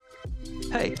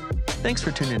Hey, thanks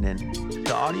for tuning in.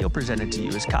 The audio presented to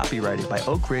you is copyrighted by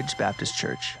Oak Ridge Baptist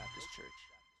Church.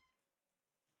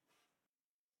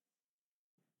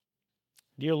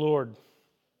 Dear Lord,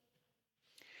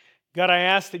 God, I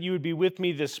ask that you would be with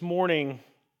me this morning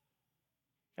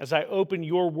as I open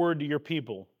your word to your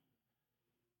people.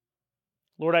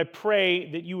 Lord, I pray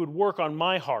that you would work on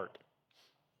my heart,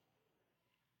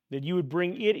 that you would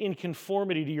bring it in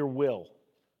conformity to your will,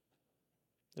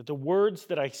 that the words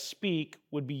that I speak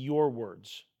would be your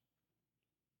words.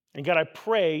 And God, I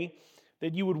pray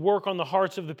that you would work on the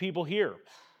hearts of the people here,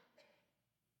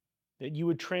 that you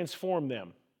would transform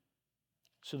them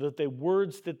so that the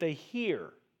words that they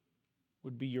hear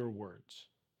would be your words.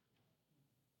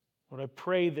 Lord, I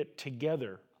pray that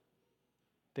together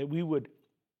that we would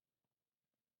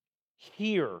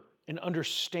hear and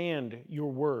understand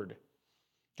your word.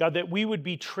 God, that we would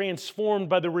be transformed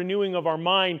by the renewing of our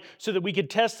mind so that we could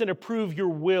test and approve your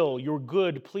will, your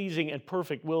good, pleasing, and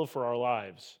perfect will for our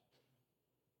lives.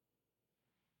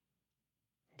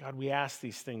 God, we ask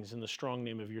these things in the strong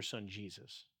name of your Son,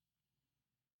 Jesus.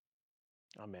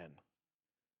 Amen.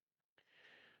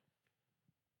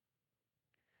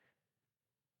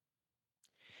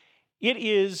 It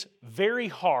is very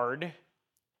hard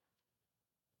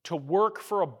to work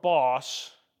for a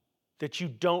boss that you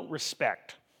don't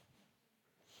respect.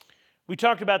 We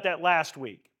talked about that last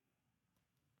week.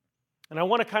 And I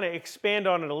want to kind of expand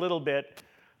on it a little bit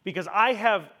because I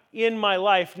have in my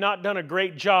life not done a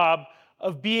great job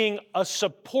of being a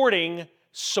supporting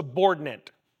subordinate.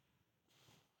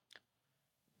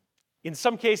 In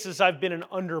some cases, I've been an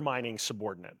undermining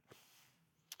subordinate.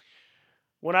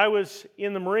 When I was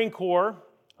in the Marine Corps,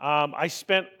 I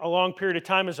spent a long period of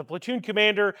time as a platoon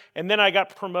commander, and then I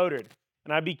got promoted,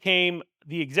 and I became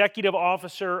the executive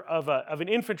officer of an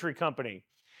infantry company.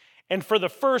 And for the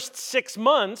first 6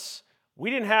 months, we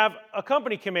didn't have a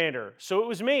company commander, so it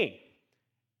was me.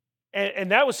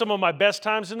 And that was some of my best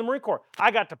times in the Marine Corps.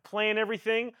 I got to plan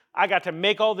everything. I got to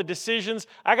make all the decisions.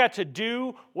 I got to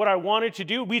do what I wanted to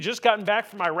do. We had just gotten back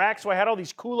from Iraq, so I had all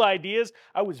these cool ideas.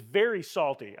 I was very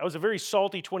salty. I was a very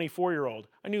salty 24-year-old.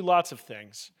 I knew lots of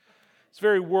things. It's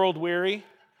very world-weary,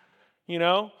 you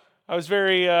know. I was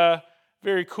very,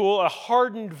 very cool. A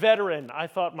hardened veteran, I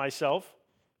thought myself.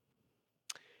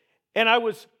 And I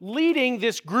was leading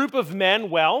this group of men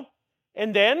well,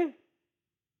 and then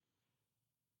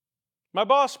my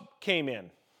boss came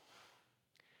in,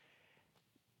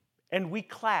 and we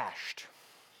clashed.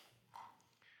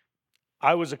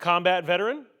 I was a combat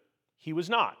veteran. He was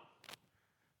not.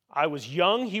 I was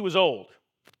young. He was old.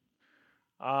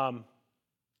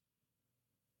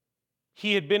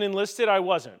 He had been enlisted. I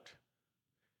wasn't.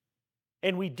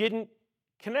 And we didn't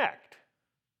connect.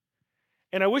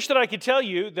 And I wish that I could tell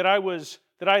you that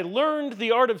I learned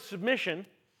the art of submission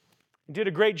and did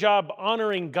a great job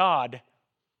honoring God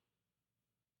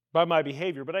by my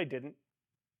behavior, but I didn't.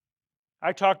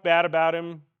 I talked bad about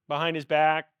him behind his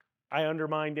back. I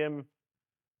undermined him.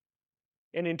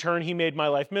 And in turn, he made my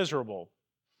life miserable.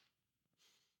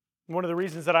 One of the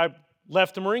reasons that I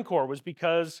left the Marine Corps was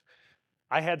because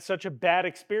I had such a bad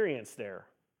experience there.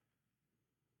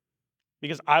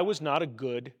 Because I was not a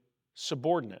good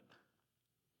subordinate.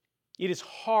 It is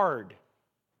hard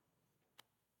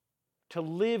to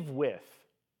live with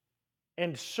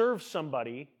and serve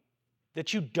somebody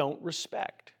that you don't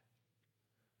respect.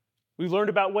 We learned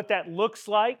about what that looks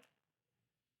like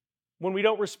when we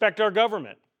don't respect our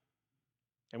government.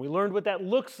 And we learned what that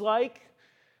looks like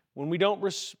when we don't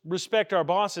respect our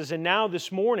bosses. And now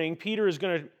this morning, Peter is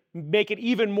going to make it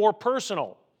even more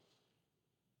personal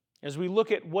as we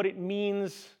look at what it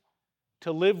means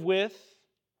to live with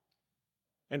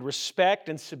and respect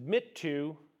and submit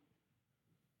to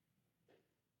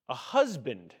a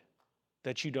husband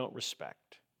that you don't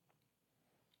respect.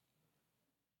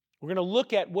 We're going to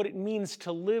look at what it means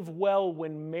to live well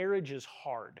when marriage is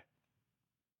hard.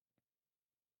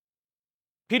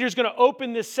 Peter's going to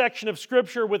open this section of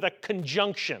Scripture with a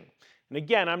conjunction. And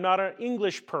again, I'm not an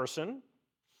English person,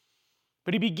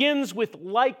 but he begins with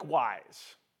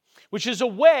likewise, which is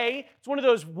it's one of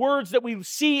those words that we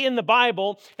see in the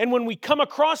Bible, and when we come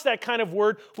across that kind of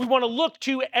word, we want to look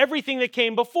to everything that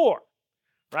came before,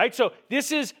 right? So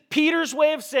this is Peter's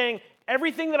way of saying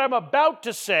everything that I'm about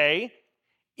to say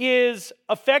is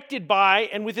affected by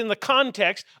and within the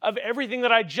context of everything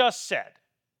that I just said.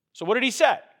 So what did he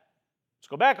say? Let's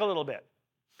go back a little bit.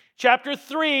 Chapter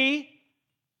 3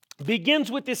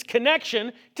 begins with this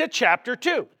connection to chapter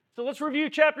 2. So let's review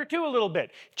chapter 2 a little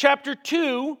bit. Chapter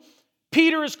 2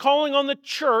 Peter is calling on the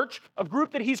church, a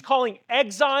group that he's calling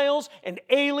exiles and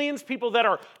aliens, people that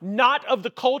are not of the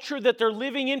culture that they're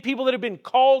living in, people that have been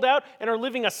called out and are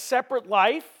living a separate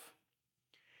life.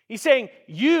 He's saying,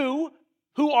 you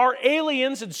who are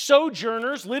aliens and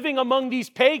sojourners living among these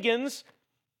pagans,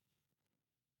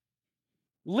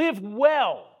 live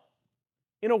well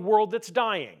in a world that's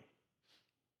dying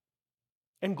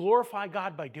and glorify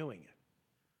God by doing it.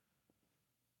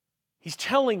 He's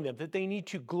telling them that they need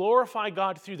to glorify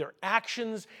God through their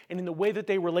actions and in the way that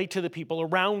they relate to the people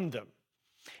around them.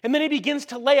 And then he begins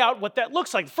to lay out what that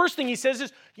looks like. The first thing he says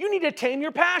is, you need to tame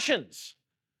your passions.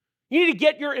 You need to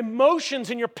get your emotions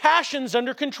and your passions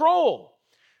under control.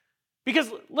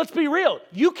 Because let's be real,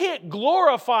 you can't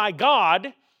glorify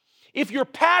God if your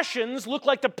passions look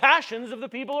like the passions of the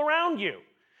people around you.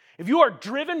 If you are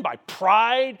driven by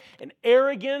pride and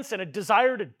arrogance and a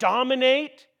desire to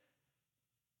dominate,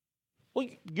 well,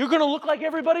 you're going to look like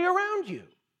everybody around you.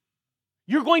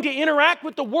 You're going to interact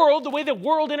with the world the way the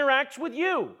world interacts with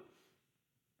you.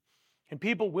 And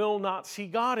people will not see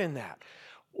God in that.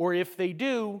 Or if they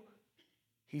do,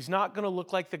 he's not going to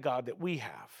look like the God that we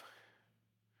have.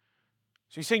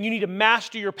 So he's saying you need to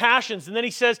master your passions. And then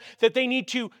he says that they need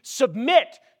to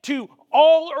submit to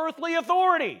all earthly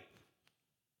authority,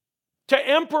 to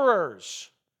emperors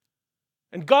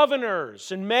and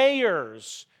governors and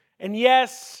mayors, and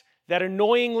yes, that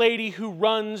annoying lady who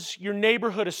runs your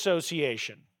neighborhood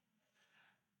association.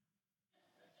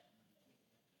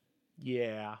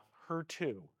 Yeah, her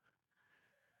too.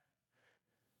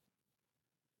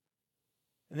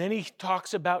 And then he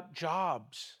talks about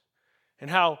jobs and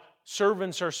how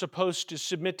servants are supposed to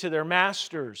submit to their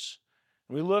masters.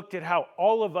 And we looked at how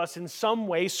all of us in some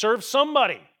way serve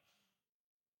somebody.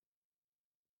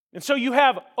 And so you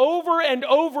have over and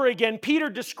over again Peter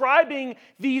describing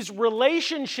these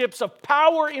relationships of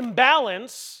power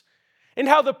imbalance and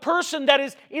how the person that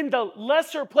is in the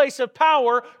lesser place of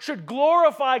power should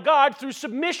glorify God through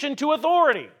submission to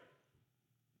authority.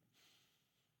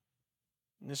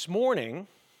 And this morning,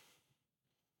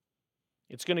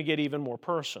 it's going to get even more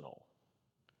personal.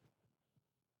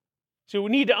 So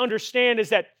what we need to understand is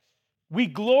that we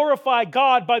glorify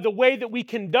God by the way that we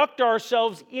conduct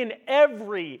ourselves in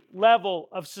every level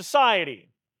of society.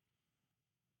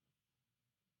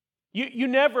 You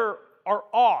never are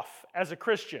off as a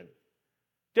Christian.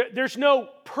 There's no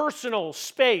personal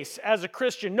space as a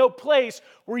Christian, no place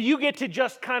where you get to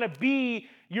just kind of be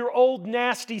your old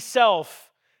nasty self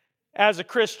as a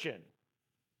Christian.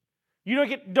 You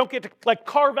don't get to like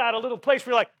carve out a little place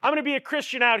where you're like, I'm going to be a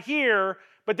Christian out here,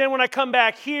 but then when I come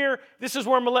back here, this is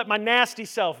where I'm going to let my nasty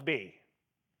self be.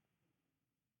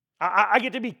 I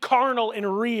get to be carnal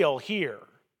and real here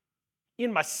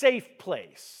in my safe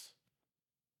place.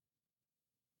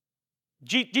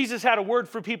 Jesus had a word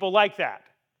for people like that.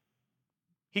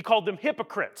 He called them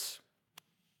hypocrites.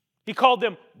 He called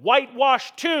them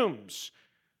whitewashed tombs.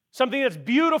 Something that's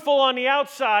beautiful on the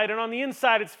outside, and on the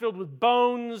inside it's filled with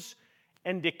bones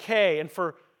and decay. And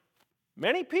for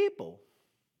many people,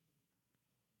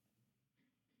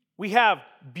 we have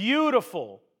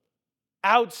beautiful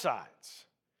outsides.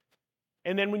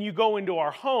 And then when you go into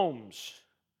our homes,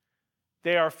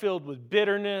 they are filled with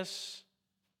bitterness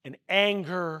and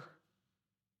anger,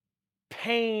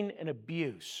 pain and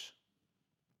abuse.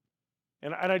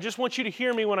 And I just want you to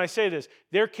hear me when I say this.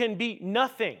 There can be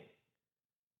nothing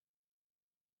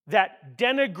that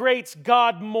denigrates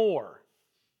God more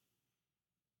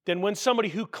than when somebody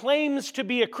who claims to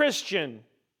be a Christian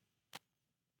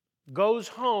goes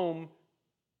home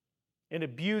and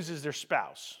abuses their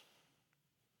spouse.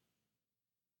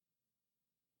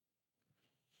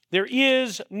 There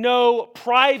is no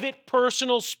private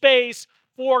personal space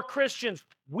for Christians.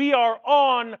 We are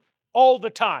on all the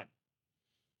time.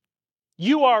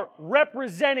 You are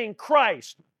representing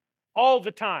Christ all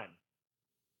the time.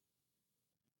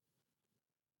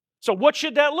 So what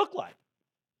should that look like?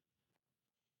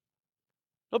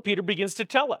 Well, Peter begins to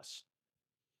tell us.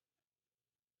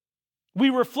 We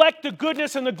reflect the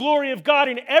goodness and the glory of God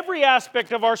in every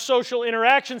aspect of our social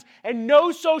interactions, and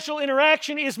no social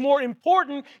interaction is more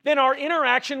important than our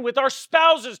interaction with our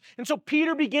spouses. And so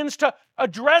Peter begins to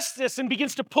address this and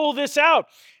begins to pull this out.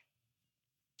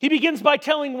 He begins by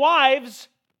telling wives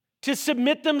to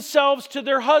submit themselves to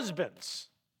their husbands.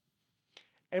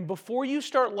 And before you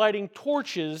start lighting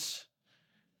torches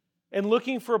and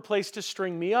looking for a place to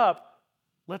string me up,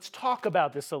 let's talk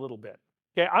about this a little bit.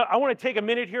 Okay, I want to take a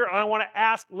minute here and I want to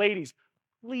ask ladies,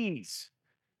 please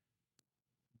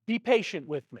be patient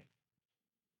with me.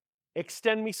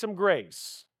 Extend me some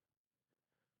grace.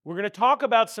 We're going to talk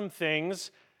about some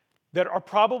things that are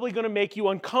probably going to make you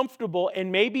uncomfortable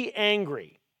and maybe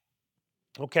angry.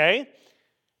 Okay?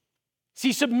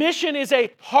 See, submission is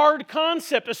a hard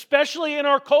concept, especially in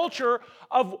our culture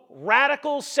of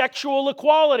radical sexual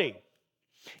equality.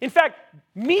 In fact,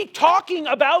 me talking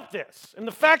about this and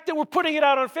the fact that we're putting it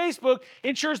out on Facebook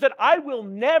ensures that I will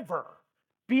never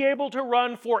be able to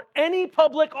run for any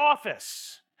public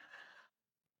office.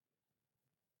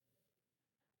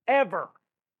 Ever.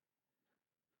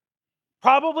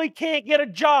 Probably can't get a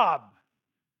job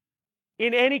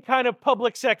in any kind of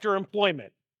public sector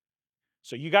employment.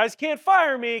 So you guys can't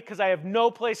fire me because I have no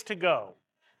place to go.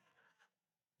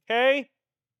 Okay?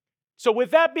 So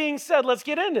with that being said, let's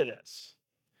get into this.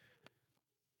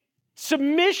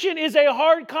 Submission is a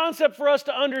hard concept for us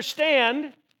to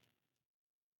understand,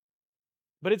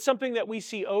 but it's something that we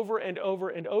see over and over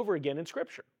and over again in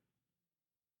Scripture.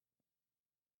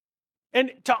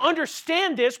 And to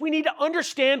understand this, we need to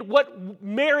understand what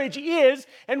marriage is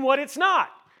and what it's not.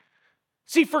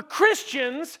 See, for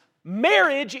Christians,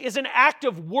 marriage is an act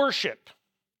of worship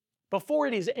before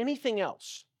it is anything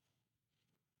else.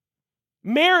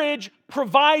 Marriage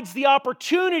provides the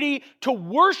opportunity to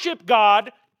worship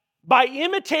God by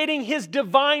imitating His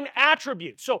divine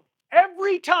attributes. So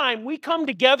every time we come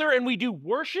together and we do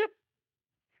worship,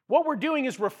 what we're doing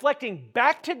is reflecting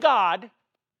back to God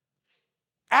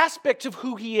aspects of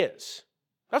who He is.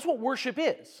 That's what worship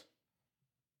is.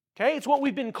 Okay? It's what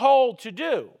we've been called to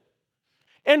do.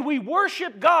 And we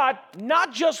worship God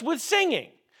not just with singing.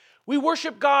 We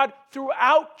worship God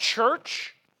throughout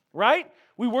church, right?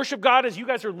 We worship God as you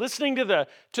guys are listening to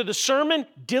the sermon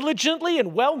diligently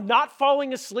and well, not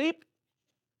falling asleep,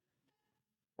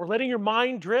 or letting your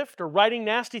mind drift, or writing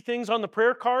nasty things on the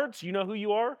prayer cards. You know who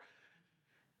you are.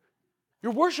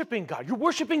 You're worshiping God. You're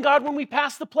worshiping God when we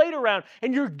pass the plate around,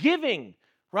 and you're giving,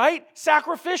 right?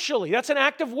 Sacrificially. That's an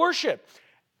act of worship.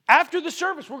 After the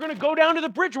service, we're going to go down to the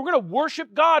bridge. We're going to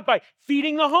worship God by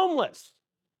feeding the homeless.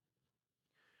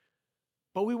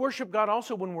 But we worship God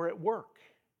also when we're at work.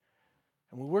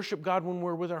 And we worship God when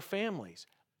we're with our families.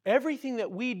 Everything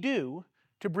that we do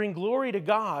to bring glory to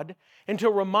God and to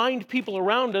remind people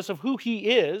around us of who He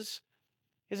is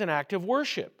an act of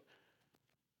worship.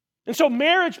 And so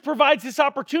marriage provides this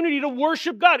opportunity to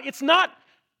worship God. It's not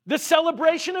the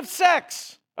celebration of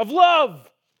sex, of love,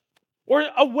 or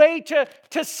a way to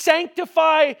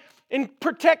sanctify and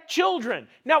protect children.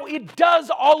 Now, it does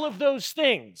all of those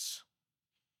things.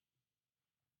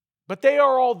 But they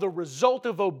are all the result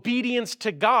of obedience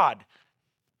to God,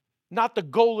 not the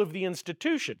goal of the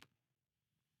institution.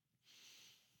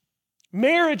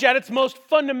 Marriage, at its most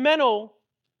fundamental,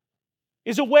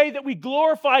 is a way that we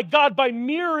glorify God by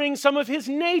mirroring some of His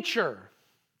nature.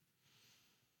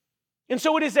 And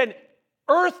so it is an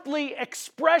earthly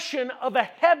expression of a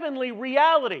heavenly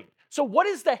reality. So what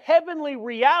is the heavenly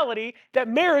reality that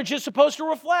marriage is supposed to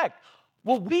reflect?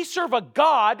 Well, we serve a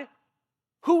God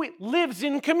who lives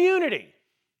in community.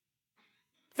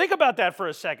 Think about that for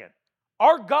a second.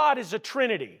 Our God is a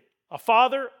Trinity, a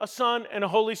Father, a Son, and a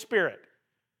Holy Spirit.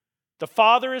 The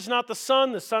Father is not the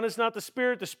Son is not the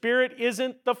Spirit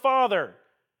isn't the Father,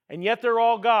 and yet they're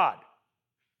all God.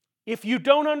 If you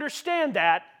don't understand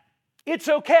that, it's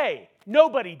okay.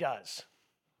 Nobody does.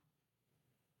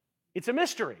 It's a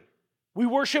mystery. We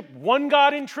worship one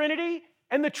God in Trinity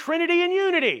and the Trinity in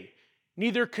unity,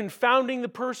 neither confounding the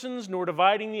persons nor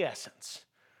dividing the essence.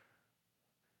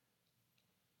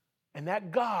 And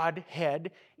that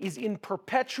Godhead is in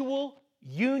perpetual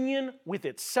union with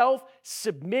itself,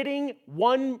 submitting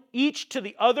one each to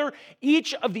the other.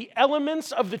 Each of the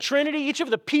elements of the Trinity, each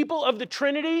of the people of the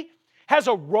Trinity has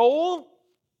a role,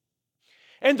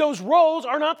 and those roles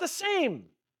are not the same.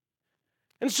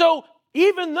 And so,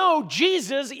 even though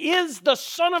Jesus is the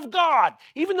Son of God,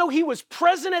 even though He was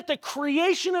present at the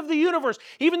creation of the universe,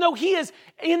 even though He is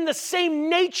in the same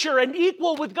nature and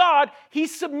equal with God, He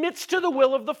submits to the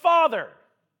will of the Father.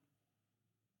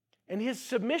 And His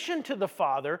submission to the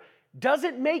Father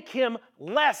doesn't make Him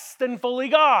less than fully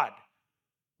God.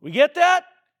 We get that?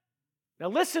 Now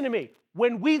listen to me.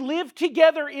 When we live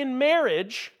together in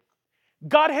marriage,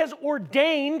 God has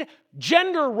ordained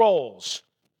gender roles.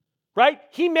 Right?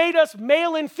 He made us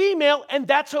male and female, and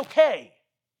that's okay.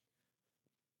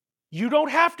 You don't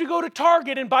have to go to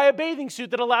Target and buy a bathing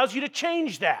suit that allows you to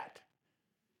change that.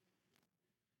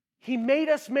 He made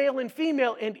us male and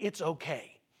female, and it's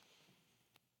okay.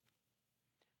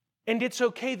 And it's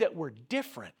okay that we're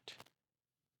different.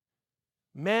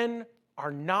 Men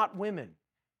are not women.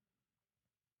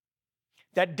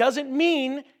 That doesn't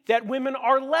mean that women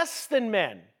are less than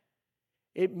men.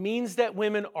 It means that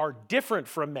women are different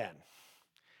from men.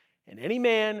 And any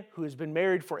man who has been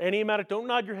married for any amount of, don't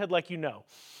nod your head like you know.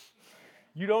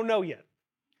 You don't know yet.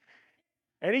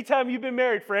 Anytime you've been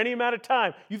married for any amount of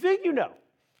time, you think you know.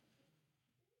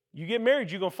 You get married,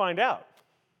 you're going to find out.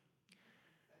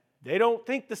 They don't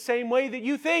think the same way that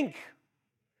you think.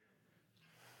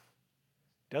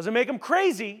 Doesn't make them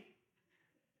crazy,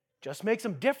 just makes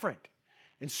them different.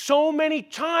 And so many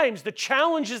times the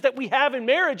challenges that we have in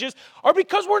marriages are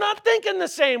because we're not thinking the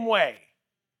same way.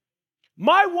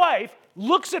 My wife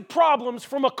looks at problems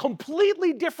from a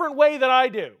completely different way than I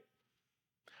do.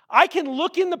 I can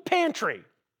look in the pantry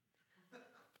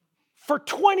for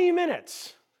 20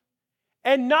 minutes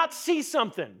and not see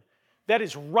something that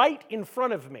is right in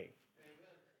front of me.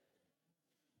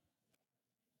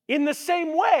 In the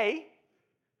same way,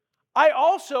 I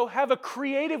also have a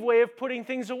creative way of putting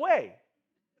things away.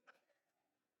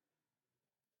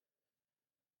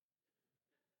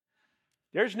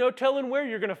 There's no telling where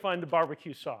you're going to find the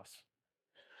barbecue sauce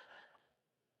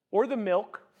or the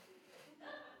milk.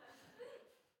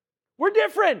 We're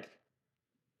different.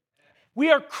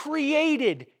 We are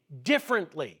created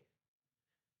differently.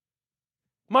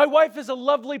 My wife is a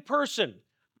lovely person.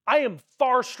 I am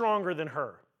far stronger than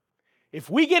her. If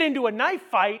we get into a knife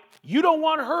fight, you don't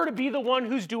want her to be the one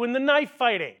who's doing the knife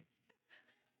fighting.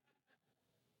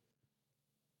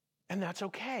 And that's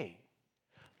okay.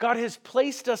 God has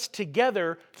placed us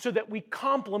together so that we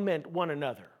complement one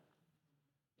another.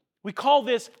 We call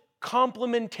this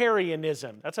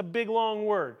complementarianism. That's a big, long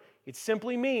word. It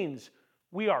simply means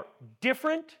we are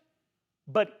different,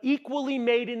 but equally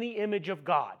made in the image of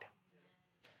God.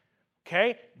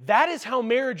 Okay? That is how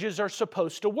marriages are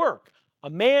supposed to work. A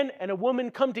man and a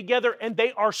woman come together and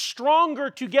they are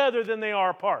stronger together than they are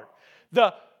apart.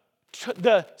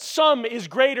 The sum is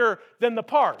greater than the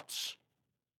parts.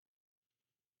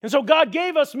 And so God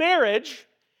gave us marriage,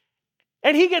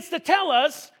 and He gets to tell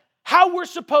us how we're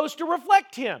supposed to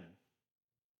reflect Him.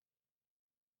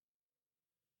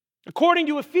 According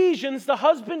to Ephesians, the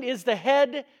husband is the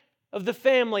head of the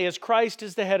family as Christ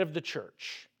is the head of the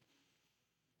church.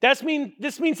 This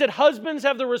means that husbands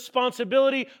have the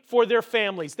responsibility for their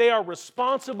families. They are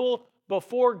responsible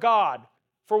before God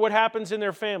for what happens in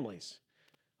their families.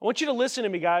 I want you to listen to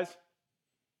me, guys.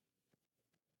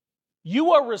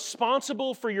 You are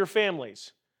responsible for your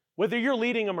families, whether you're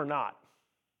leading them or not.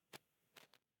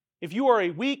 If you are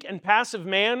a weak and passive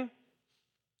man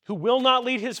who will not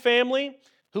lead his family,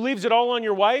 who leaves it all on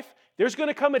your wife, there's going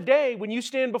to come a day when you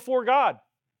stand before God.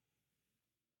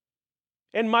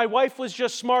 And my wife was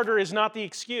just smarter is not the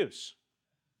excuse.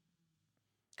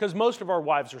 Because most of our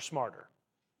wives are smarter.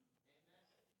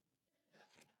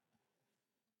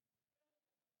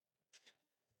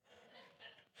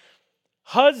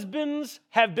 Husbands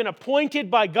have been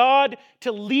appointed by God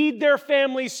to lead their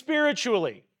families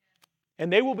spiritually,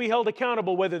 and they will be held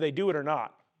accountable whether they do it or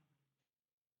not.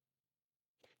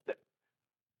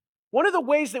 One of the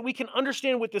ways that we can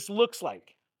understand what this looks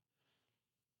like,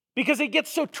 because it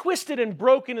gets so twisted and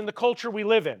broken in the culture we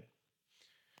live in.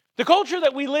 The culture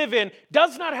that we live in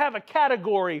does not have a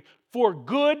category for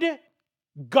good,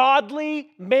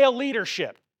 godly male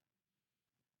leadership.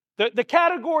 The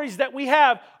categories that we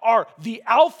have are the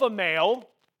alpha male,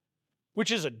 which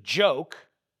is a joke,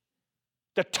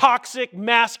 the toxic,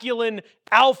 masculine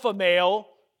alpha male,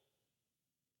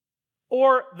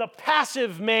 or the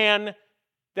passive man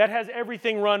that has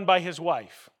everything run by his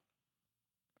wife.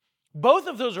 Both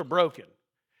of those are broken.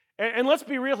 And let's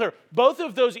be real here. Both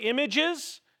of those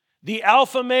images, the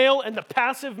alpha male and the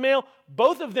passive male,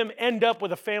 both of them end up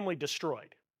with a family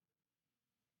destroyed.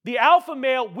 The alpha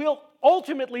male will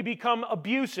ultimately become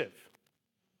abusive.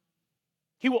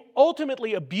 He will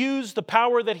ultimately abuse the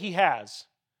power that he has.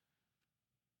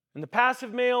 And the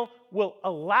passive male will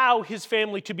allow his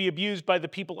family to be abused by the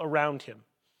people around him.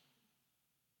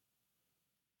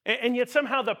 And yet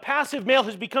somehow the passive male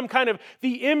has become kind of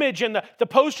the image and the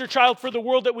poster child for the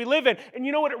world that we live in. And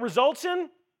you know what it results in?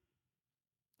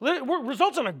 It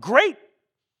results in a great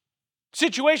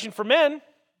situation for men.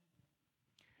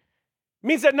 It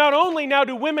means that not only now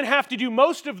do women have to do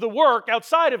most of the work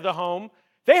outside of the home,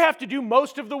 they have to do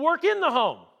most of the work in the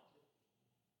home.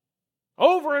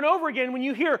 Over and over again, when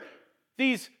you hear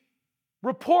these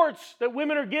reports that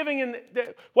women are giving and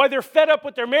why they're fed up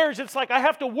with their marriage, it's like, I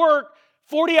have to work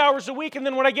 40 hours a week, and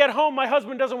then when I get home, my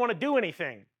husband doesn't want to do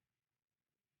anything.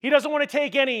 He doesn't want to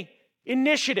take any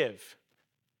initiative.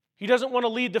 He doesn't want to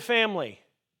lead the family.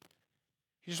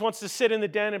 He just wants to sit in the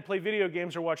den and play video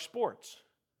games or watch sports.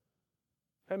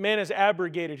 That man has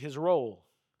abrogated his role.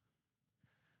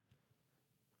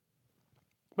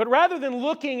 But rather than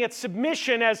looking at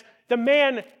submission as the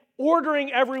man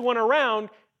ordering everyone around,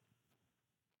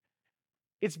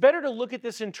 it's better to look at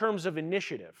this in terms of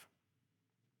initiative.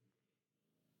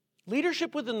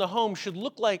 Leadership within the home should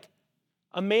look like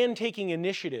a man taking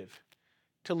initiative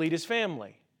to lead his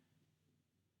family.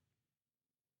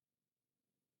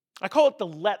 I call it the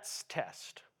let's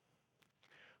test.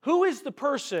 Who is the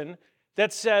person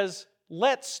that says,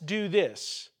 let's do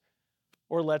this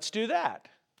or let's do that?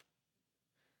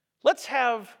 Let's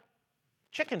have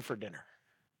chicken for dinner.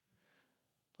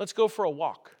 Let's go for a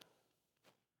walk.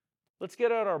 Let's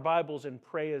get out our Bibles and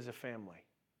pray as a family.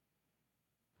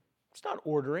 It's not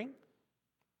ordering,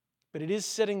 but it is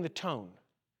setting the tone,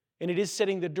 and it is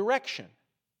setting the direction.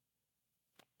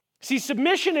 See,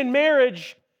 submission in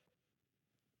marriage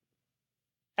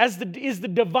is the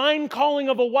divine calling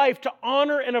of a wife to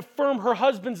honor and affirm her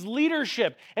husband's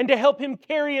leadership and to help him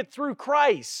carry it through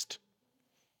Christ.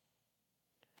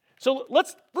 So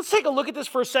let's take a look at this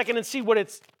for a second and see what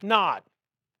it's not.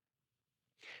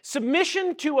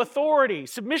 Submission to authority,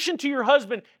 submission to your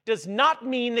husband does not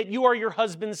mean that you are your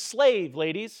husband's slave,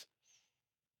 ladies,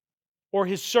 or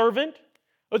his servant,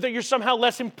 or that you're somehow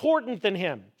less important than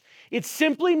him. It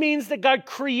simply means that God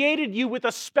created you with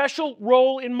a special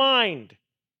role in mind,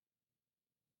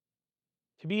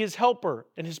 to be his helper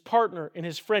and his partner and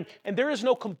his friend. And there is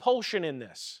no compulsion in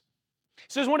this.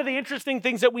 So one of the interesting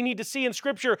things that we need to see in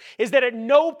Scripture is that at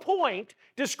no point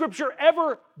does Scripture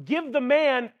ever give the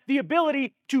man the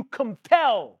ability to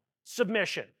compel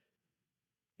submission.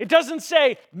 It doesn't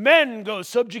say, men, go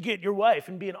subjugate your wife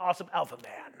and be an awesome alpha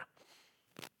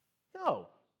man. No.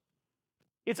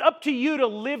 It's up to you to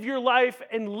live your life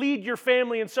and lead your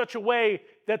family in such a way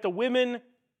that the women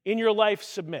in your life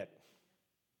submit.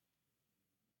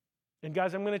 And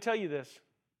guys, I'm going to tell you this.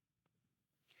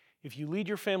 If you lead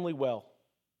your family well,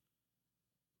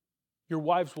 your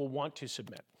wives will want to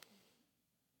submit.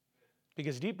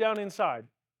 Because deep down inside,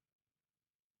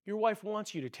 your wife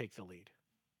wants you to take the lead.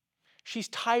 She's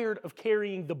tired of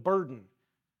carrying the burden.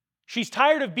 She's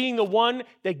tired of being the one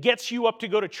that gets you up to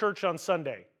go to church on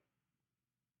Sunday.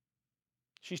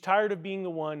 She's tired of being the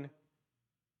one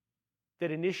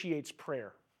that initiates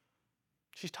prayer.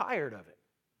 She's tired of it.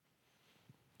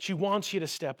 She wants you to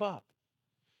step up.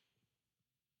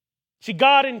 See,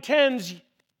 God intends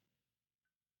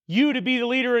you to be the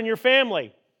leader in your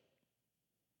family.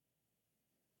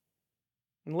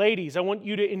 And ladies, I want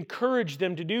you to encourage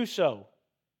them to do so.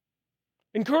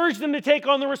 Encourage them to take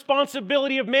on the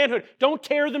responsibility of manhood. Don't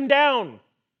tear them down.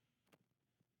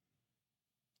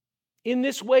 In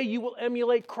this way, you will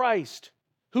emulate Christ,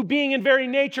 who being in very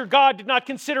nature God did not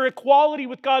consider equality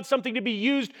with God something to be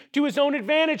used to his own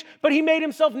advantage, but he made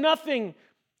himself nothing,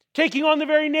 taking on the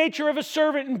very nature of a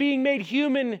servant and being made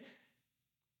human.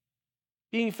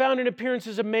 Being found in appearance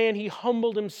as a man, he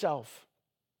humbled himself.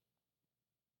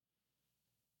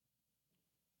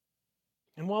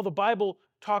 And while the Bible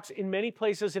talks in many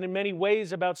places and in many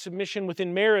ways about submission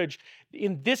within marriage,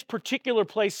 in this particular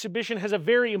place, submission has a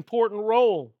very important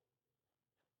role.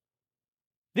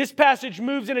 This passage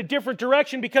moves in a different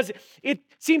direction because it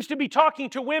seems to be talking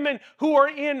to women who are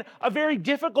in a very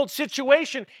difficult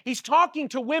situation. He's talking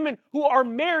to women who are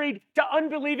married to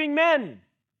unbelieving men.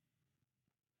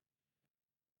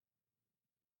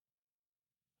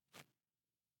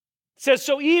 It says,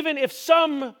 so even if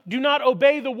some do not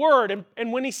obey the word,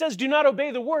 and when he says do not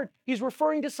obey the word, he's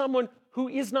referring to someone who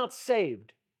is not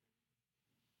saved.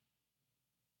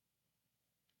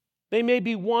 They may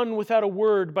be won without a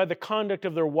word by the conduct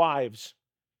of their wives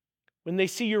when they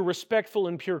see your respectful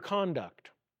and pure conduct.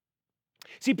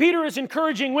 See, Peter is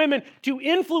encouraging women to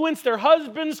influence their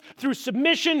husbands through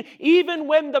submission even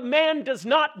when the man does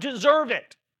not deserve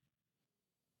it.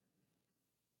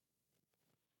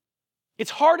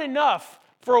 It's hard enough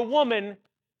for a woman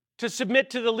to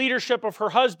submit to the leadership of her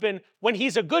husband when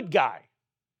he's a good guy.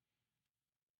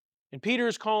 And Peter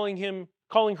is calling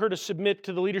her to submit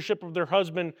to the leadership of their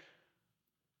husband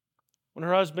when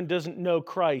her husband doesn't know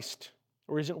Christ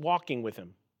or isn't walking with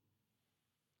him.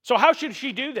 So how should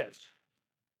she do this?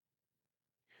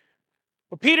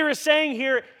 What Peter is saying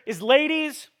here is,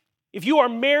 ladies, if you are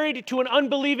married to an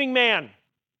unbelieving man,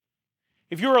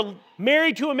 if you're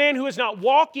married to a man who is not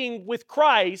walking with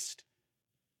Christ,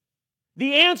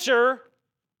 the answer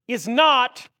is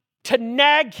not to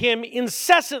nag him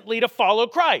incessantly to follow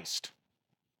Christ.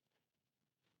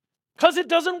 Because it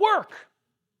doesn't work.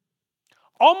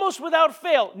 Almost without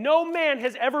fail, no man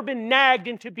has ever been nagged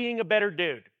into being a better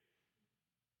dude.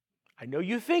 I know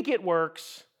you think it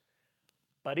works,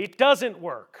 but it doesn't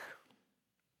work.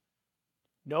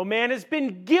 No man has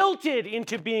been guilted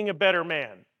into being a better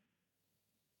man.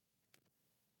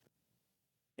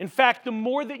 In fact, the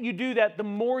more that you do that, the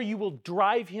more you will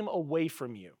drive him away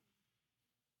from you.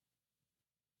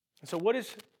 And so what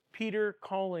is Peter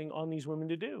calling on these women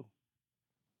to do?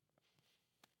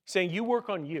 Saying, you work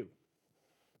on you.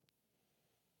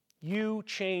 You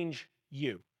change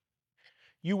you.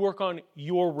 You work on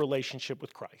your relationship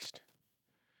with Christ.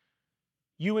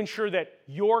 You ensure that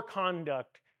your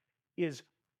conduct is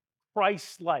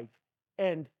Christ-like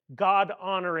and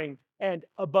God-honoring and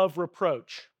above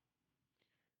reproach.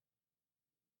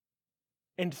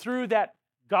 And through that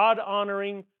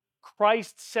God-honoring,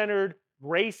 Christ-centered,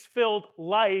 grace-filled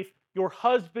life, your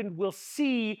husband will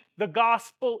see the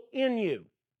gospel in you.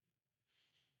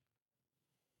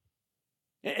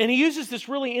 And he uses this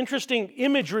really interesting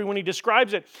imagery when he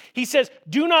describes it. He says,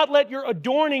 do not let your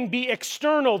adorning be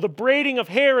external, the braiding of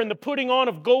hair and the putting on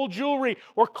of gold jewelry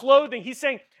or clothing. He's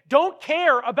saying, don't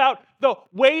care about the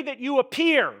way that you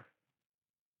appear.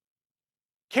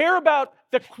 Care about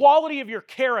the quality of your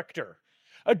character.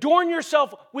 Adorn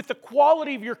yourself with the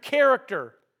quality of your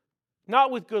character,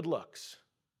 not with good looks.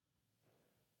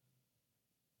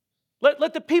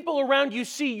 Let the people around you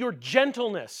see your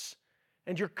gentleness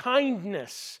and your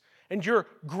kindness and your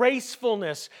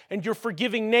gracefulness and your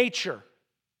forgiving nature.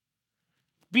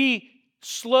 Be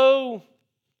slow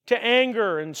to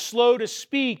anger and slow to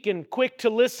speak and quick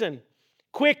to listen,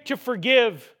 quick to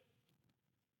forgive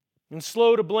and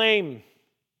slow to blame.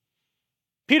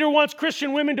 Peter wants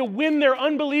Christian women to win their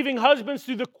unbelieving husbands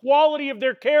through the quality of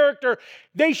their character.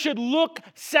 They should look,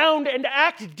 sound, and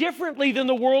act differently than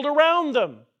the world around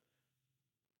them.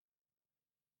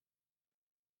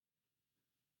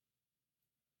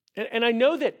 And I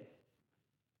know that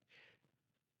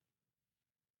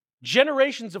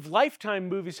generations of Lifetime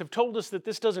movies have told us that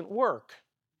this doesn't work.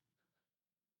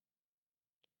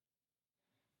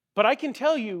 But I can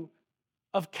tell you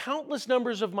of countless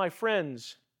numbers of my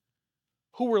friends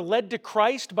who were led to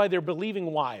Christ by their believing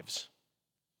wives.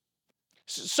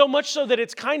 So much so that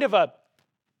it's kind of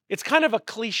a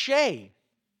cliche.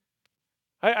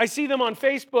 I see them on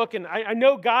Facebook, and I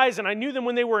know guys, and I knew them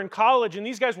when they were in college, and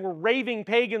these guys were raving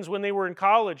pagans when they were in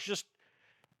college,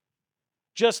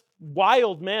 just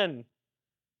wild men.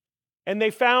 And they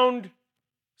found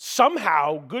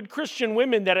somehow good Christian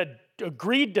women that had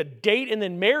agreed to date and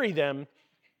then marry them.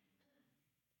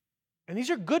 And these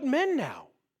are good men now.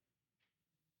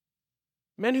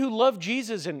 Men who love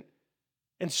Jesus and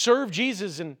serve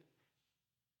Jesus and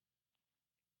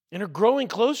are growing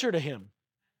closer to Him.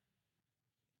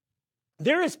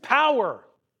 There is power.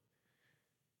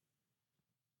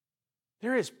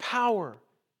 There is power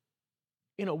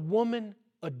in a woman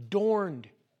adorned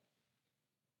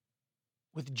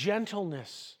with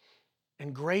gentleness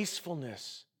and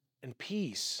gracefulness and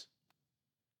peace.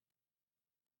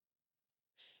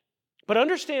 But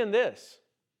understand this.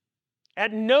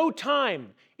 At no time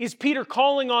is Peter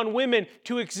calling on women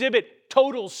to exhibit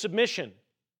total submission.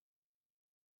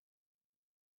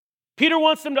 Peter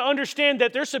wants them to understand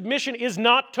that their submission is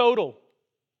not total.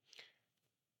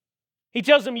 He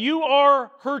tells them, you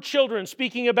are her children,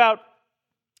 speaking about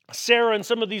Sarah and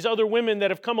some of these other women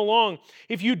that have come along.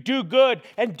 If you do good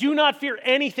and do not fear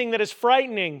anything that is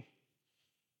frightening.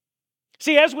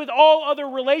 See, as with all other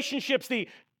relationships, the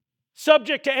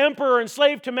subject to emperor and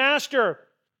slave to master,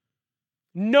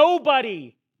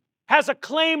 nobody has a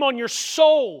claim on your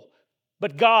soul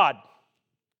but God.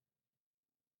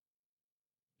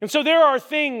 And so there are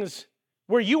things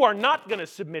where you are not going to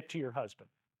submit to your husband.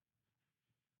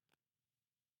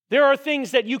 There are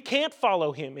things that you can't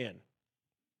follow him in.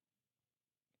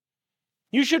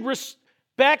 You should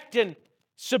respect and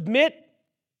submit,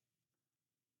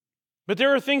 but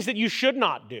there are things that you should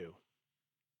not do.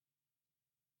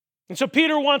 And so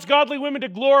Peter wants godly women to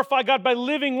glorify God by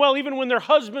living well, even when their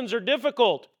husbands are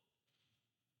difficult.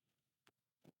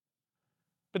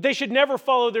 But they should never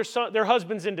follow their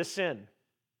husbands into sin.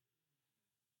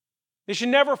 They should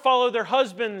never follow their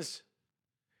husbands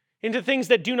into things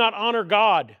that do not honor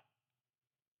God.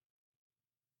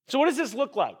 So what does this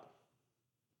look like?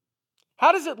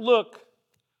 How does it look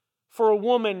for a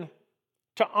woman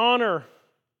to honor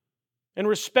and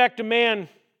respect a man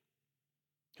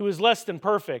who is less than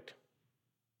perfect?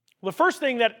 Well, the first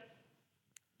thing that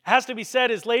has to be said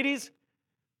is, ladies,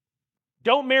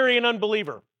 don't marry an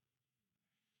unbeliever.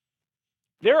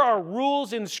 There are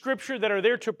rules in Scripture that are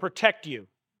there to protect you.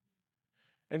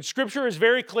 And Scripture is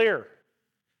very clear.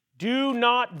 Do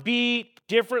not be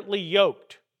differently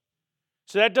yoked.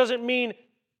 So that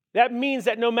means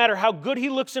that no matter how good he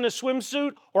looks in a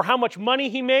swimsuit or how much money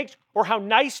he makes or how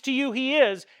nice to you he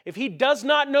is, if he does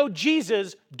not know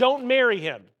Jesus, don't marry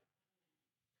him.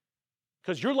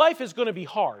 Because your life is going to be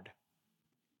hard.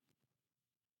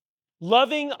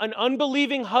 Loving an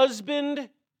unbelieving husband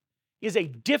is a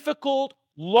difficult,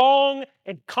 long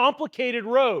and complicated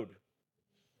road.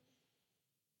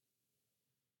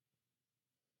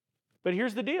 But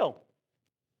here's the deal.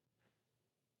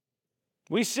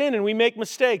 We sin and we make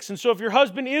mistakes. And so if your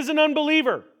husband is an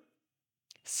unbeliever,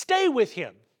 stay with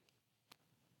him.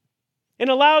 And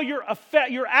allow your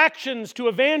actions to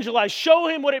evangelize. Show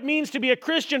him what it means to be a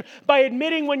Christian by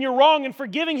admitting when you're wrong and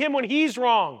forgiving him when he's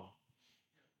wrong.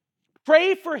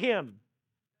 Pray for him.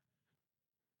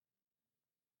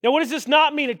 Now, what does this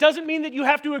not mean? It doesn't mean that you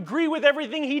have to agree with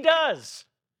everything he does.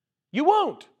 You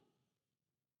won't.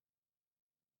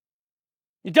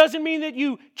 It doesn't mean that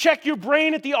you check your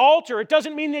brain at the altar. It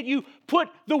doesn't mean that you put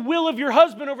the will of your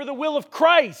husband over the will of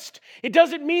Christ. It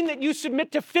doesn't mean that you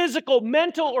submit to physical,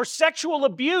 mental, or sexual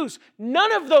abuse.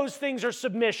 None of those things are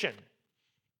submission.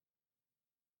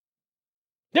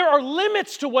 There are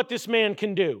limits to what this man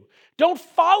can do. Don't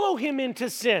follow him into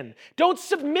sin. Don't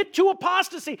submit to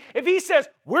apostasy. If he says,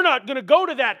 we're not going to go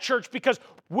to that church because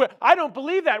I don't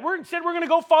believe that. Instead, we're going to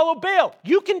go follow Baal.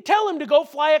 You can tell him to go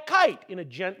fly a kite in a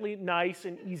gently, nice,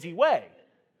 and easy way.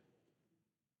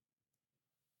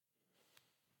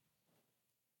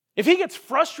 If he gets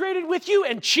frustrated with you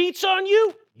and cheats on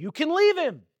you, you can leave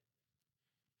him.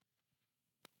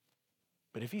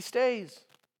 But if he stays,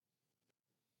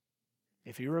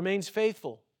 if he remains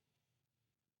faithful,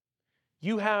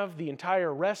 you have the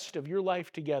entire rest of your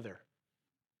life together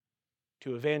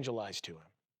to evangelize to him.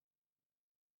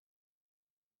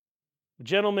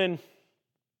 Gentlemen,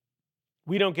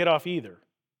 we don't get off either.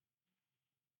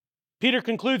 Peter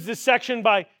concludes this section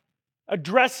by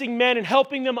addressing men and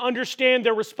helping them understand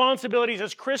their responsibilities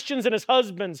as Christians and as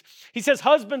husbands. He says,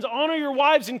 husbands, honor your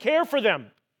wives and care for them.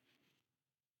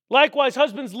 Likewise,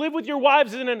 husbands, live with your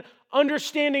wives in an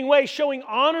understanding way, showing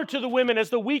honor to the women as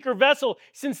the weaker vessel,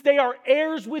 since they are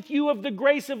heirs with you of the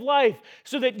grace of life,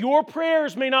 so that your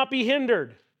prayers may not be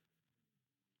hindered.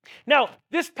 Now,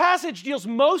 this passage deals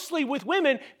mostly with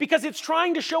women because it's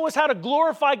trying to show us how to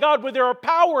glorify God where there are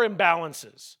power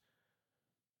imbalances.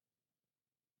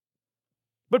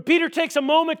 But Peter takes a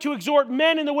moment to exhort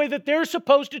men in the way that they're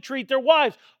supposed to treat their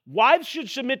wives. Wives should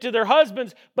submit to their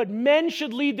husbands, but men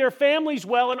should lead their families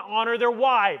well and honor their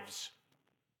wives.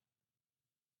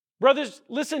 Brothers,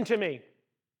 listen to me.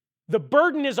 The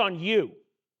burden is on you.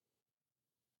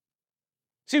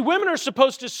 See, women are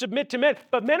supposed to submit to men,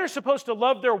 but men are supposed to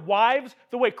love their wives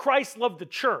the way Christ loved the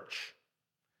church.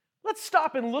 Let's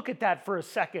stop and look at that for a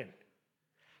second.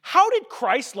 How did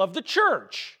Christ love the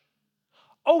church?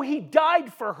 Oh, he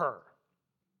died for her.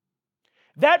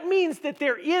 That means that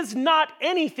there is not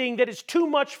anything that is too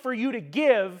much for you to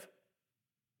give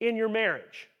in your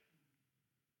marriage.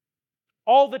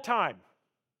 All the time.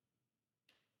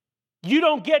 You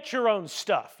don't get your own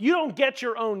stuff. You don't get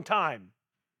your own time.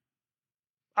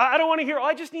 I don't want to hear,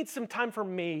 I just need some time for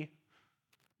me.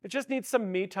 I just need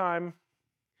some me time.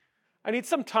 I need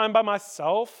some time by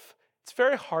myself. It's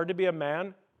very hard to be a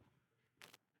man.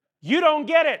 You don't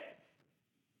get it.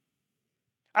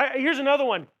 Here's another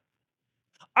one.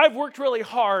 I've worked really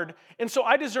hard, and so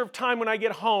I deserve time when I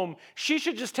get home. She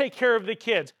should just take care of the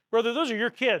kids. Brother, those are your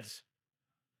kids.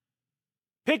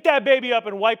 Pick that baby up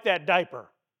and wipe that diaper.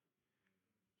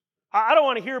 I don't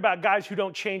want to hear about guys who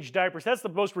don't change diapers. That's the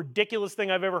most ridiculous thing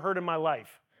I've ever heard in my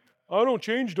life. I don't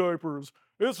change diapers.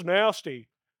 It's nasty.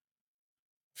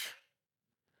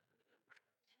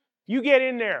 You get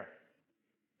in there.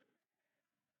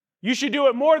 You should do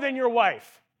it more than your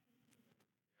wife.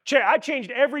 I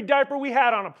changed every diaper we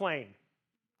had on a plane.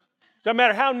 Doesn't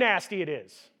matter how nasty it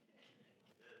is.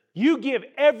 You give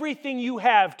everything you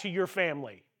have to your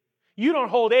family. You don't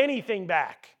hold anything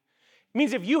back. It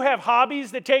means if you have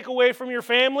hobbies that take away from your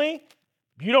family,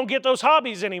 you don't get those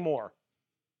hobbies anymore.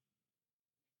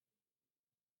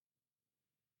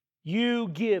 You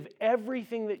give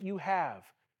everything that you have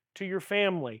to your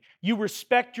family. You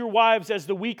respect your wives as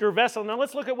the weaker vessel. Now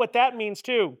let's look at what that means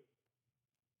too.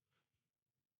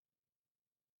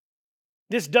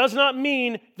 This does not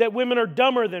mean that women are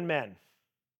dumber than men.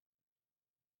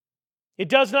 It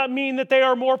does not mean that they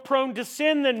are more prone to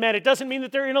sin than men. It doesn't mean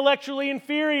that they're intellectually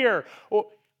inferior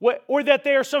or that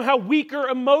they are somehow weaker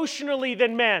emotionally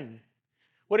than men.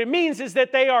 What it means is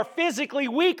that they are physically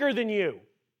weaker than you.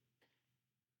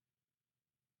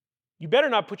 You better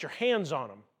not put your hands on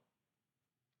them.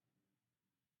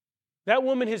 That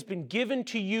woman has been given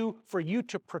to you for you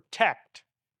to protect.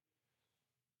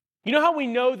 You know how we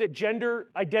know that gender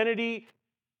identity,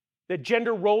 that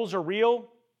gender roles are real?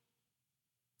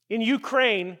 In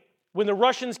Ukraine, when the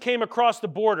Russians came across the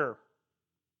border,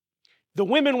 the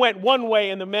women went one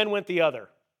way and the men went the other.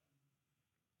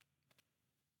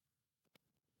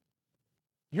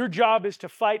 Your job is to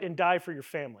fight and die for your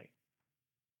family.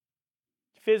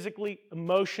 physically,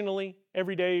 emotionally,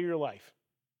 every day of your life.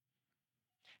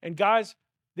 And guys,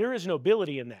 there is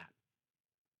nobility in that.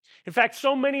 In fact,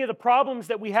 so many of the problems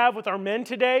that we have with our men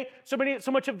today, so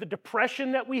much of the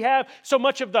depression that we have, so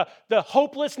much of the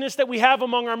hopelessness that we have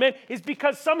among our men is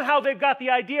because somehow they've got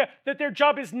the idea that their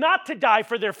job is not to die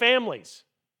for their families.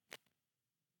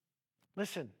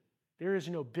 Listen, there is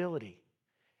nobility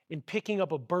in picking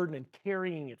up a burden and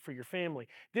carrying it for your family.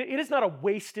 It is not a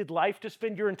wasted life to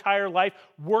spend your entire life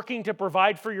working to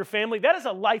provide for your family. That is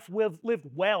a life lived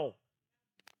well.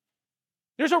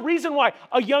 There's a reason why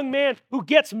a young man who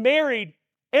gets married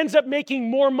ends up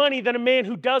making more money than a man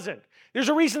who doesn't. There's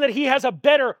a reason that he has a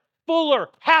better, fuller,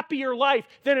 happier life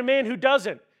than a man who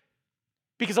doesn't.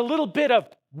 Because a little bit of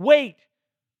weight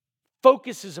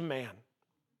focuses a man.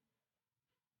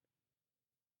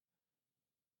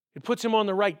 It puts him on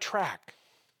the right track.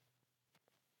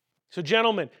 So,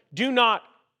 gentlemen, do not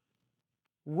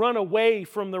run away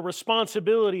from the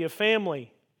responsibility of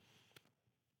family.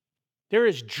 There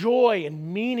is joy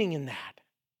and meaning in that.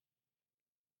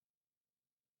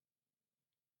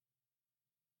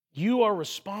 You are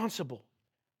responsible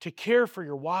to care for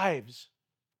your wives.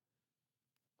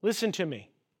 Listen to me.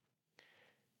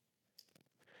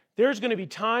 There's going to be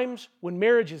times when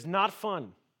marriage is not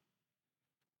fun,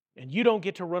 and you don't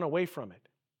get to run away from it.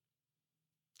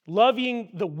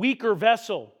 Loving the weaker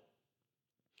vessel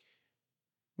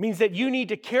means that you need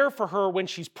to care for her when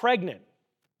she's pregnant.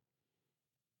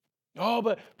 Oh,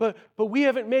 but we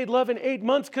haven't made love in 8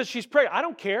 months because she's pregnant. I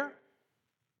don't care.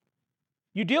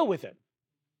 You deal with it.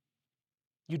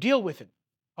 You deal with it.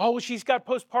 Oh, well, she's got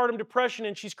postpartum depression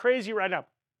and she's crazy right now.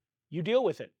 You deal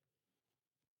with it.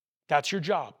 That's your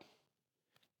job.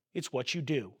 It's what you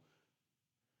do.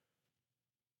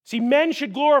 See, men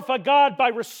should glorify God by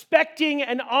respecting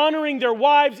and honoring their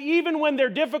wives even when they're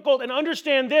difficult. And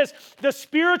understand this, the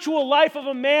spiritual life of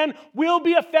a man will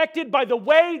be affected by the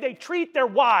way they treat their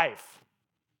wife.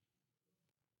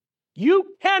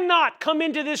 You cannot come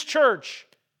into this church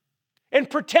and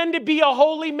pretend to be a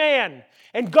holy man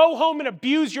and go home and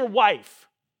abuse your wife.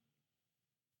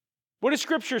 What does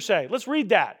Scripture say? Let's read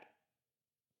that.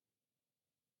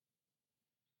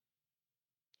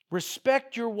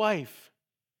 Respect your wife,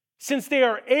 since they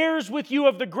are heirs with you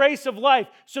of the grace of life,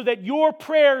 so that your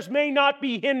prayers may not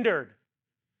be hindered.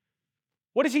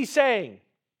 What is he saying?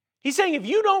 He's saying if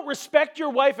you don't respect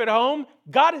your wife at home,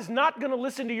 God is not going to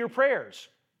listen to your prayers.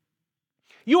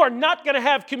 You are not going to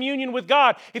have communion with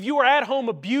God if you are at home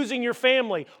abusing your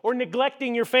family or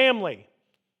neglecting your family.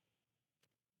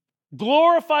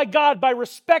 Glorify God by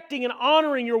respecting and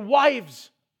honoring your wives,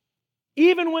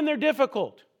 even when they're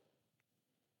difficult.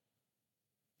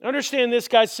 Understand this,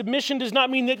 guys. Submission does not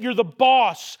mean that you're the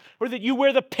boss or that you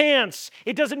wear the pants.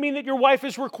 It doesn't mean that your wife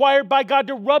is required by God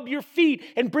to rub your feet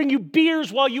and bring you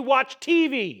beers while you watch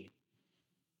TV.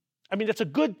 I mean, that's a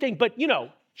good thing, but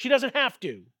she doesn't have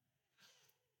to.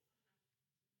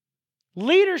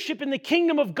 Leadership in the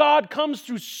kingdom of God comes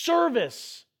through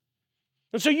service.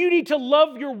 And so you need to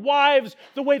love your wives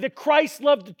the way that Christ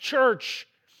loved the church.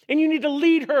 And you need to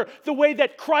lead her the way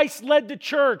that Christ led the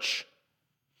church.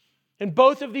 And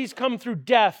both of these come through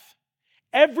death.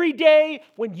 Every day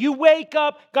when you wake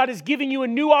up, God is giving you a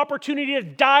new opportunity to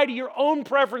die to your own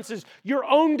preferences, your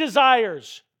own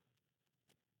desires.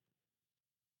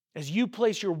 As you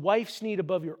place your wife's need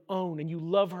above your own and you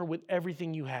love her with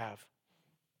everything you have.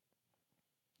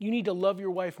 You need to love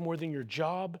your wife more than your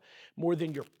job, more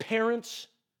than your parents,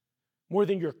 more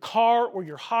than your car or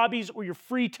your hobbies or your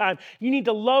free time. You need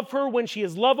to love her when she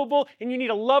is lovable, and you need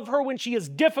to love her when she is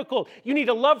difficult. You need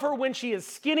to love her when she is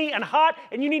skinny and hot,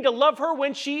 and you need to love her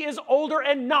when she is older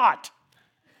and not.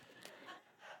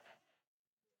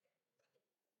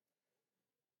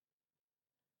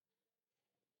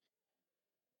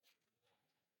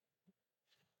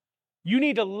 You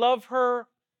need to love her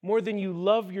more than you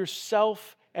love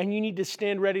yourself, and you need to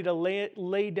stand ready to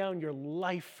lay down your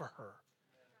life for her.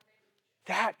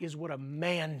 That is what a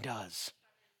man does.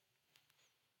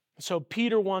 So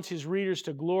Peter wants his readers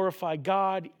to glorify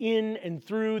God in and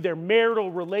through their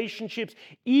marital relationships,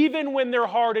 even when they're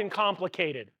hard and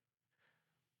complicated.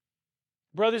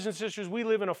 Brothers and sisters, we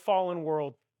live in a fallen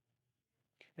world.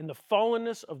 And the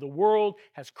fallenness of the world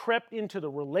has crept into the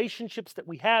relationships that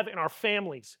we have in our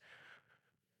families.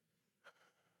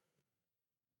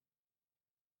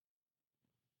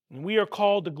 And we are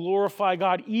called to glorify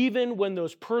God even when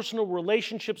those personal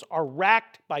relationships are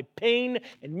racked by pain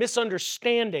and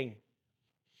misunderstanding.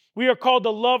 We are called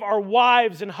to love our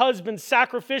wives and husbands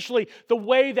sacrificially the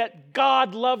way that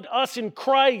God loved us in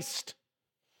Christ.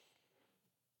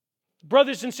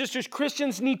 Brothers and sisters,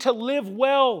 Christians need to live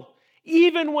well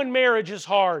even when marriage is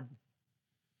hard.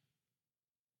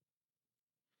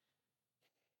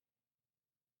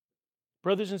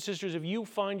 Brothers and sisters, if you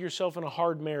find yourself in a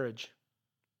hard marriage,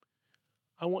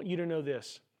 I want you to know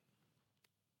this.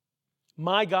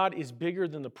 My God is bigger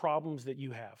than the problems that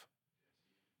you have.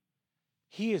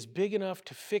 He is big enough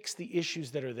to fix the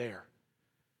issues that are there.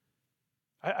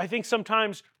 I think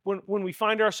sometimes when we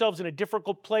find ourselves in a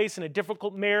difficult place, in a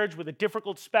difficult marriage, with a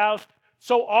difficult spouse,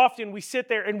 so often we sit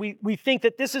there and we think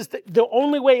that this is the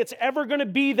only way it's ever going to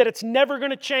be, that it's never going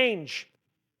to change.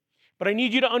 But I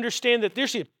need you to understand that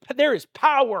there is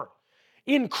power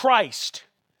in Christ.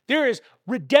 There is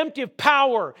redemptive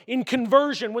power in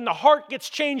conversion when the heart gets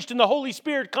changed and the Holy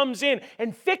Spirit comes in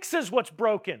and fixes what's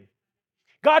broken.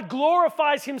 God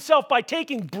glorifies himself by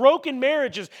taking broken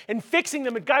marriages and fixing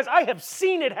them. And guys, I have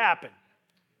seen it happen.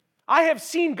 I have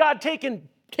seen God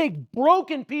take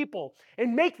broken people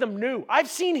and make them new. I've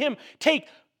seen him take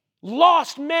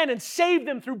lost men and save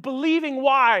them through believing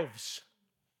wives.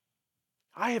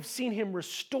 I have seen him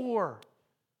restore.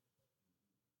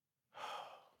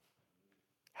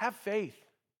 Have faith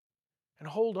and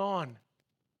hold on.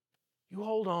 You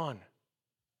hold on.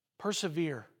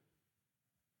 Persevere.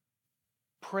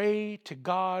 Pray to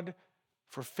God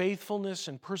for faithfulness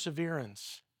and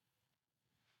perseverance.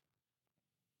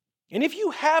 And if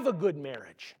you have a good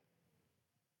marriage,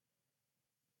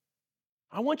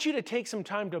 I want you to take some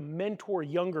time to mentor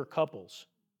younger couples.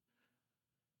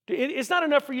 It's not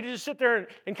enough for you to just sit there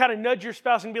and kind of nudge your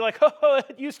spouse and be like, oh,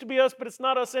 it used to be us, but it's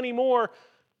not us anymore.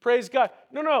 Praise God.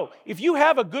 No. If you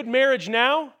have a good marriage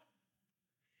now,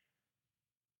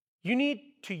 you need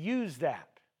to use that.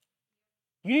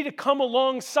 You need to come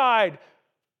alongside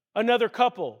another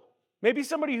couple. Maybe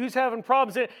somebody who's having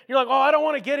problems. You're like, oh, I don't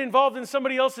want to get involved in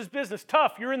somebody else's business.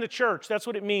 Tough. You're in the church. That's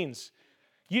what it means.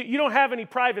 You don't have any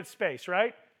private space, right?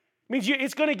 It means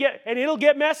it's going to get, and it'll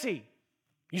get messy.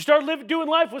 You start doing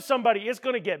life with somebody, it's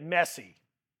going to get messy.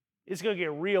 It's going to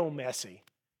get real messy.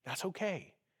 That's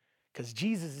okay, because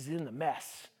Jesus is in the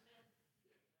mess.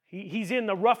 He's in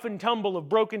the rough and tumble of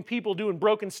broken people doing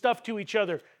broken stuff to each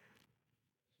other.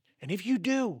 And if you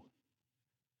do,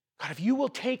 God, if you will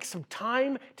take some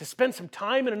time to spend some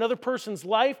time in another person's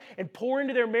life and pour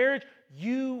into their marriage,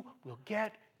 you will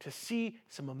get to see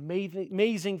some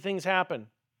amazing things happen.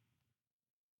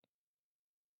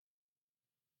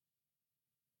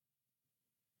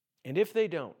 And if they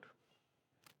don't,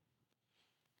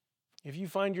 if you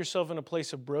find yourself in a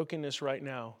place of brokenness right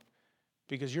now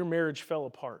because your marriage fell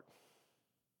apart,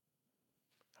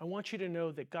 I want you to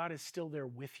know that God is still there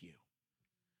with you.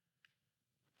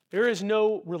 There is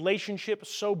no relationship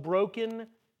so broken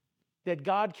that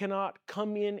God cannot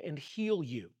come in and heal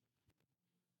you.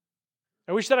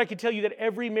 I wish that I could tell you that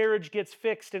every marriage gets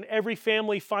fixed and every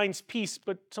family finds peace,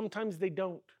 but sometimes they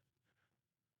don't.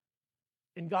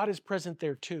 And God is present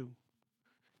there too.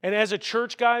 And as a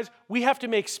church, guys, we have to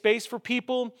make space for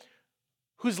people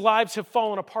whose lives have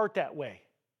fallen apart that way.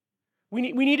 We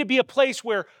need to be a place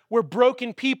where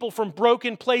broken people from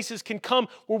broken places can come,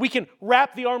 where we can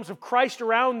wrap the arms of Christ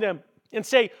around them and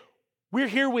say, we're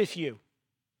here with you.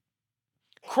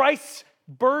 Christ's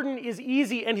burden is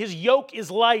easy and his yoke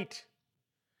is light.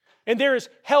 And there is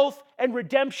health and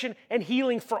redemption and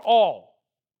healing for all.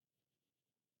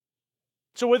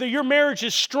 So whether your marriage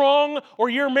is strong or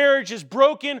your marriage is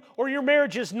broken or your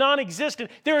marriage is non-existent,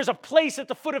 there is a place at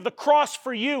the foot of the cross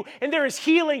for you, and there is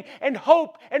healing and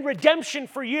hope and redemption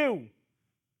for you.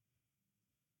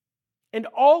 And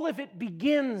all of it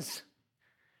begins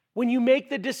when you make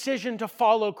the decision to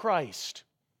follow Christ.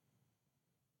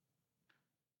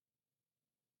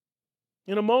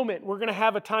 In a moment, we're going to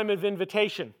have a time of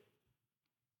invitation.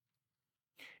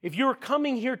 If you're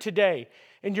coming here today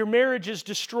and your marriage is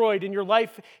destroyed and your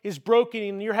life is broken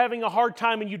and you're having a hard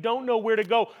time and you don't know where to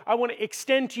go, I want to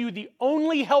extend to you the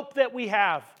only help that we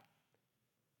have.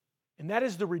 And that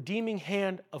is the redeeming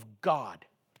hand of God.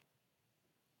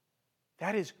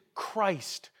 That is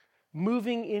Christ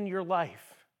moving in your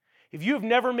life. If you have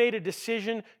never made a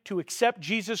decision to accept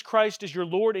Jesus Christ as your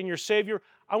Lord and your Savior,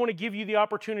 I want to give you the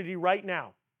opportunity right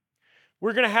now.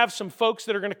 We're going to have some folks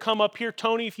that are going to come up here.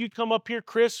 Tony, if you'd come up here.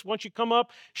 Chris, why don't you come up?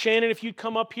 Shannon, if you'd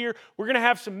come up here. We're going to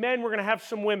have some men. We're going to have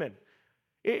some women.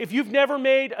 If you've never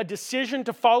made a decision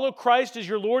to follow Christ as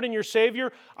your Lord and your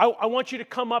Savior, I want you to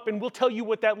come up and we'll tell you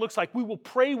what that looks like. We will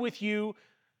pray with you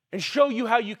and show you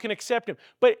how you can accept Him.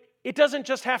 But it doesn't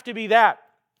just have to be that.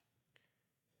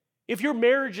 If your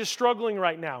marriage is struggling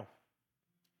right now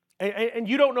and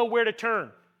you don't know where to turn,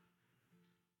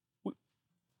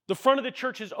 the front of the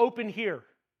church is open here.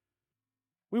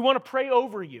 We want to pray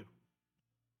over you.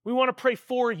 We want to pray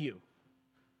for you.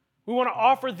 We want to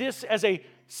offer this as a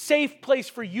safe place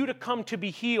for you to come to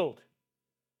be healed.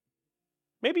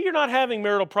 Maybe you're not having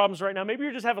marital problems right now. Maybe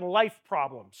you're just having life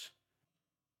problems.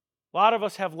 A lot of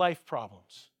us have life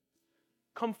problems.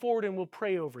 Come forward and we'll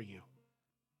pray over you.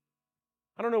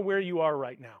 I don't know where you are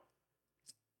right now,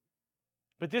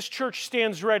 but this church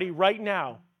stands ready right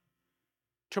now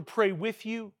to pray with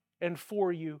you and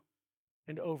for you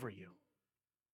and over you.